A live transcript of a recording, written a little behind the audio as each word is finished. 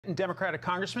and Democratic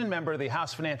Congressman, member of the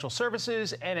House Financial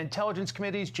Services and Intelligence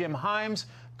Committees, Jim Himes.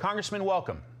 Congressman,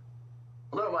 welcome.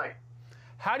 Hello, Mike.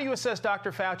 How do you assess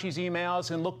Dr. Fauci's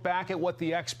emails and look back at what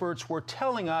the experts were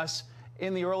telling us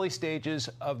in the early stages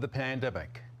of the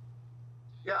pandemic?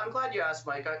 Yeah, I'm glad you asked,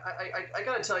 Mike. I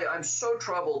got to tell you, I'm so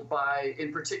troubled by,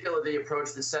 in particular, the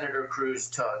approach that Senator Cruz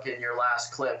took in your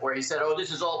last clip, where he said, oh,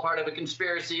 this is all part of a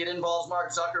conspiracy. It involves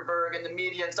Mark Zuckerberg and the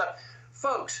media and stuff.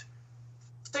 Folks,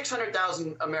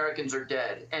 600,000 Americans are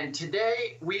dead. And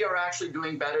today, we are actually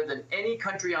doing better than any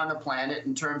country on the planet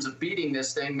in terms of beating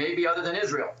this thing, maybe other than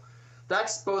Israel.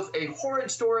 That's both a horrid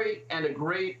story and a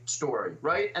great story,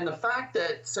 right? And the fact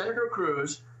that Senator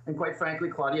Cruz and, quite frankly,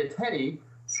 Claudia Tenney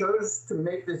chose to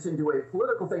make this into a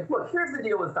political thing. Look, here's the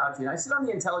deal with Fauci. And I sit on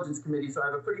the Intelligence Committee, so I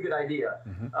have a pretty good idea,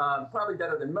 probably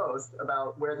better than most,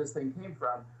 about where this thing came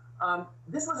from.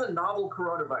 This was a novel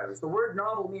coronavirus. The word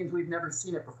novel means we've never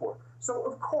seen it before. So,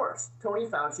 of course, Tony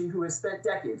Fauci, who has spent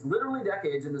decades, literally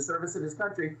decades, in the service of his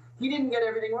country, he didn't get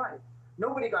everything right.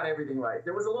 Nobody got everything right.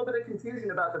 There was a little bit of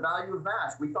confusion about the value of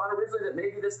masks. We thought originally that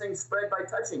maybe this thing spread by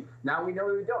touching. Now we know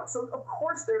we don't. So, of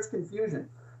course, there's confusion.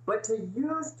 But to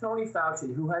use Tony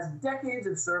Fauci, who has decades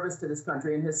of service to this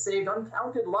country and has saved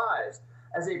uncounted lives,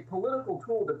 as a political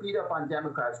tool to beat up on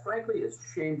Democrats, frankly, is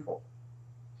shameful.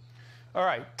 All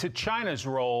right, to China's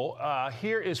role,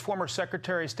 here is former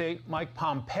Secretary of State Mike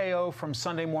Pompeo from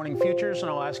Sunday Morning Futures, and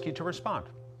I'll ask you to respond.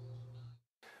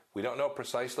 We don't know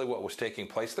precisely what was taking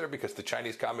place there because the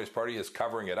Chinese Communist Party is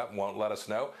covering it up and won't let us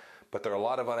know. But there are a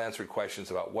lot of unanswered questions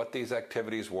about what these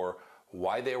activities were,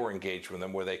 why they were engaged with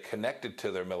them, were they connected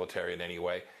to their military in any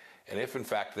way, and if, in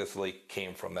fact, this leak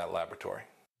came from that laboratory.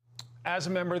 As a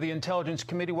member of the Intelligence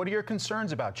Committee, what are your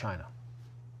concerns about China?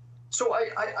 So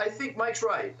I think Mike's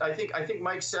right. I think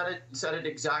Mike said it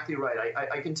exactly right.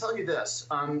 I can tell you this.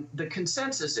 The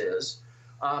consensus is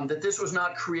that this was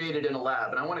not created in a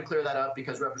lab. And I want to clear that up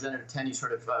because Representative Tenney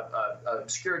sort of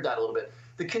obscured that a little bit.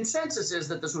 The consensus is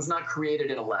that this was not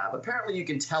created in a lab. Apparently, you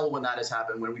can tell when that has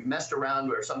happened, when we've messed around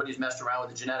or somebody's messed around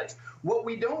with the genetics. What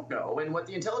we don't know, and what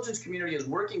the intelligence community is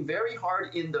working very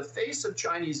hard in the face of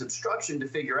Chinese obstruction to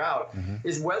figure out,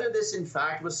 is whether this, in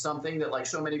fact, was something that, like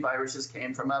so many viruses,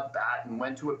 came from a bat and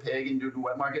went to a pig and to a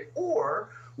wet market, or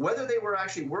whether they were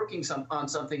actually working on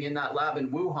something in that lab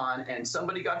in Wuhan and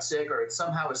somebody got sick or it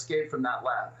somehow escaped from that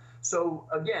lab. So,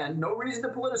 again, no reason to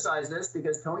politicize this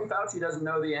because Tony Fauci doesn't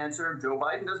know the answer, Joe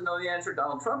Biden doesn't know the answer,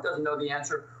 Donald Trump doesn't know the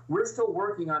answer. We're still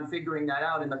working on figuring that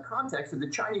out in the context of the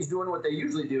Chinese doing what they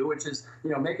usually do, which is,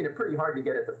 making it pretty hard to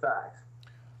get at the facts.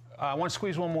 I want to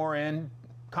squeeze one more in.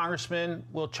 Congressman,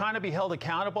 will China be held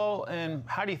accountable, and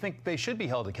how do you think they should be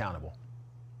held accountable?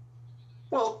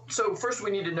 Well, so first we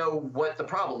need to know what the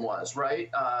problem was, right?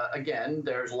 Again,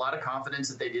 there's a lot of confidence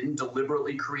that they didn't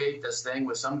deliberately create this thing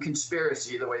with some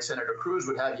conspiracy, the way Senator Cruz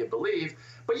would have you believe.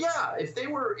 But yeah, if they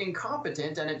were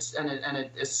incompetent and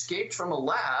it escaped from a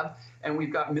lab, and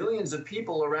we've got millions of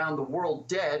people around the world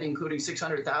dead, including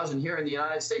 600,000 here in the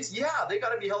United States, yeah, they got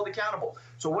to be held accountable.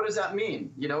 So what does that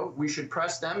mean? We should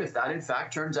press them if that in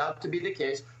fact turns out to be the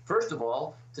case. First of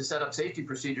all, to set up safety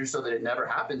procedures so that it never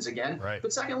happens again. Right.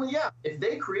 But secondly, yeah, if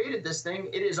they created this thing,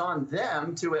 it is on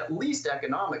them to at least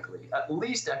economically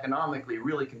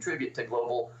really contribute to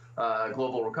global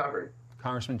recovery.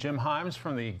 Congressman Jim Himes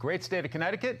from the great state of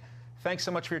Connecticut, thanks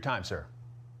so much for your time, sir.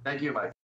 Thank you, Mike.